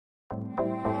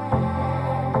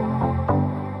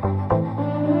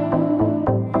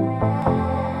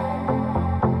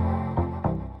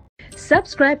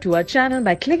Subscribe to our channel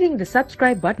by clicking the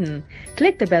subscribe button.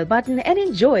 Click the bell button and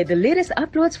enjoy the latest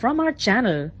uploads from our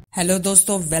channel. Hello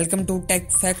दोस्तों, welcome to take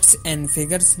facts and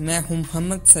figures. मैं हूं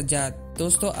मोहम्मद सज्जाद।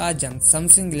 दोस्तों, आज हम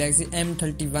Samsung Galaxy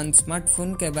M31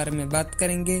 smartphone के बारे में बात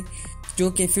करेंगे, जो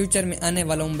कि फ्यूचर में आने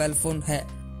वाला मोबाइल फोन है।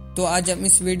 तो आज हम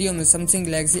इस वीडियो में Samsung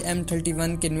Galaxy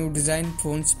M31 के न्यू डिजाइन,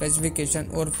 फोन स्पेसिफिकेशन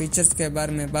और फीचर्स के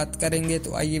बारे में बात करेंगे।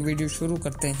 तो आइए वीडियो शुरू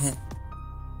करते हैं।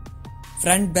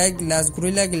 Front back glass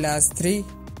gorilla glass 3,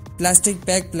 plastic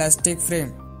back, plastic frame,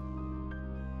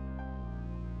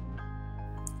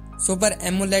 super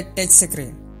AMOLED touch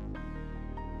screen,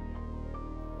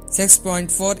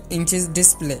 6.4 inches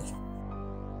display,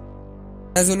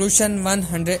 resolution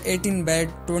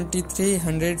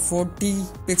 118x2340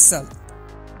 pixel,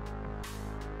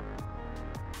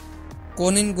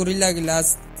 कोनिन gorilla glass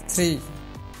 3,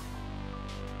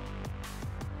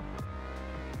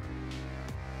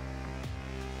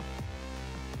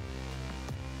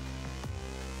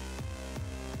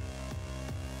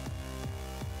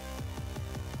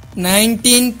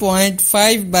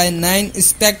 (19.5:9)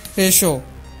 aspect ratio,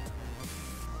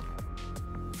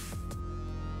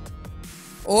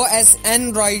 OS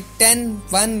Android 10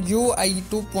 One UI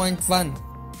 2.1,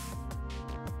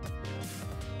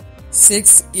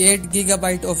 8 GB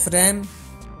of RAM,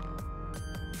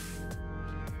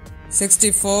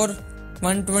 64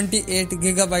 128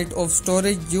 GB of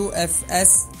storage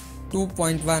UFS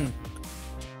 2.1,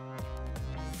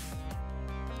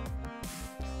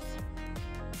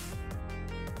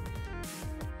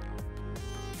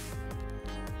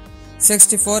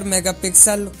 64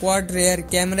 megapixel quad rare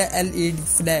camera LED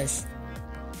flash,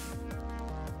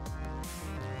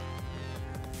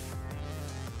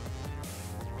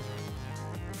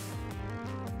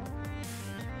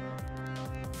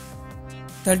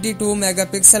 (32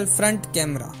 megapixel front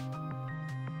camera,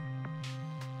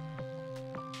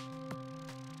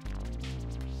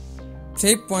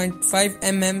 3.5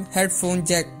 mm headphone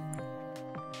Jack,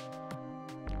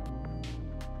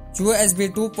 USB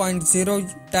 2.0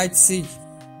 Type C,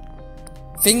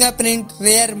 fingerprint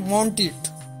rear mounted,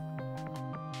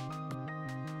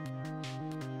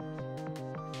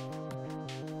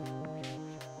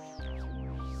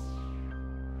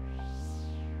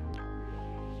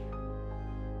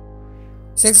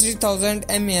 (60,000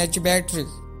 mAh battery.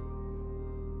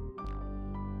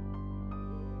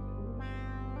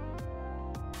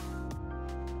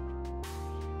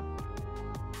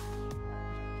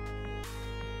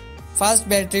 Fast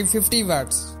battery 50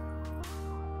 watts.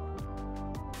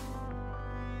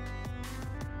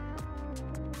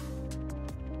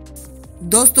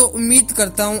 दोस्तों, उम्मीद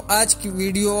करता हूँ आज की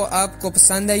video आपको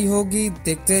पसंद आई होगी।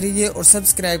 देखते रहिए और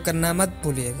सब्सक्राइब करना मत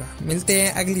भूलिएगा। मिलते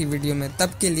हैं अगली वीडियो में, तब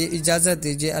के लिए इजाजत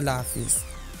दीजिए। अल्लाह हाफिज।